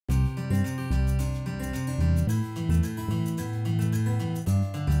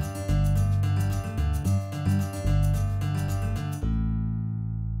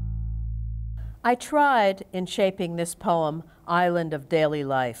I tried, in shaping this poem, Island of Daily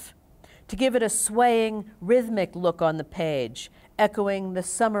Life, to give it a swaying, rhythmic look on the page, echoing the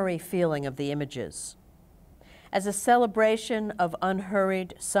summery feeling of the images. As a celebration of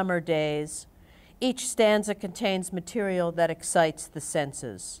unhurried summer days, each stanza contains material that excites the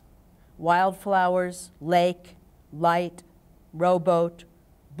senses: wildflowers, lake, light, rowboat,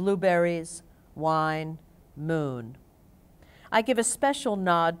 blueberries, wine, moon. I give a special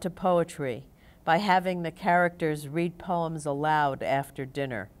nod to poetry by having the characters read poems aloud after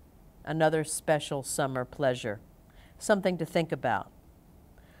dinner, another special summer pleasure, something to think about.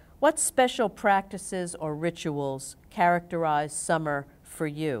 What special practices or rituals characterize summer for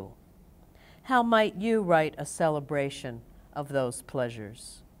you? How might you write a celebration of those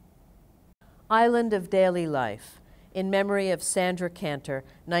pleasures? Island of Daily Life, in memory of Sandra Cantor,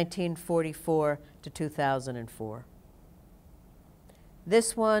 1944 to 2004.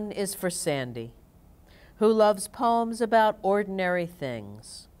 This one is for Sandy, who loves poems about ordinary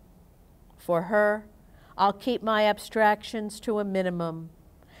things. For her, I'll keep my abstractions to a minimum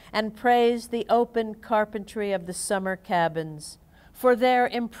and praise the open carpentry of the summer cabins for their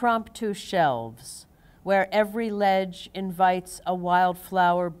impromptu shelves, where every ledge invites a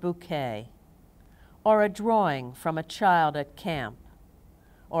wildflower bouquet, or a drawing from a child at camp,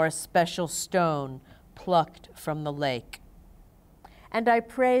 or a special stone plucked from the lake. And I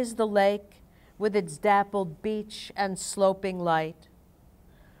praise the lake with its dappled beach and sloping light,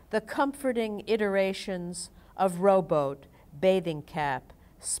 the comforting iterations of rowboat, bathing cap,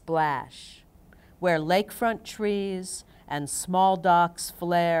 splash, where lakefront trees and small docks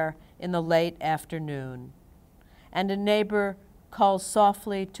flare in the late afternoon, and a neighbor calls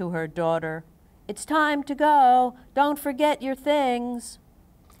softly to her daughter, "It's time to go, don't forget your things."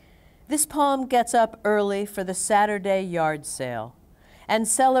 This poem gets up early for the Saturday yard sale and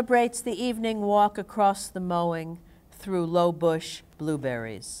celebrates the evening walk across the mowing through low bush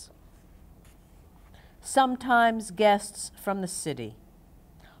blueberries. Sometimes guests from the city,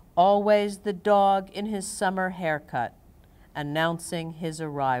 always the dog in his summer haircut, announcing his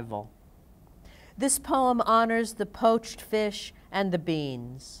arrival. This poem honors the poached fish and the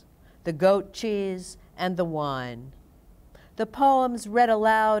beans, the goat cheese and the wine. The poems read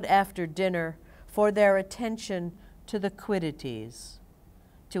aloud after dinner for their attention to the quiddities,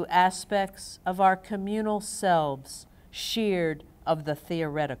 to aspects of our communal selves sheared of the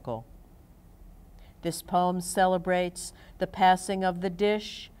theoretical. This poem celebrates the passing of the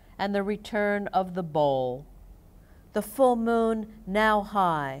dish and the return of the bowl, the full moon now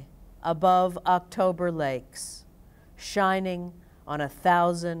high above October lakes, shining on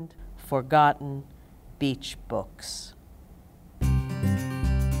 1,000 forgotten beach books.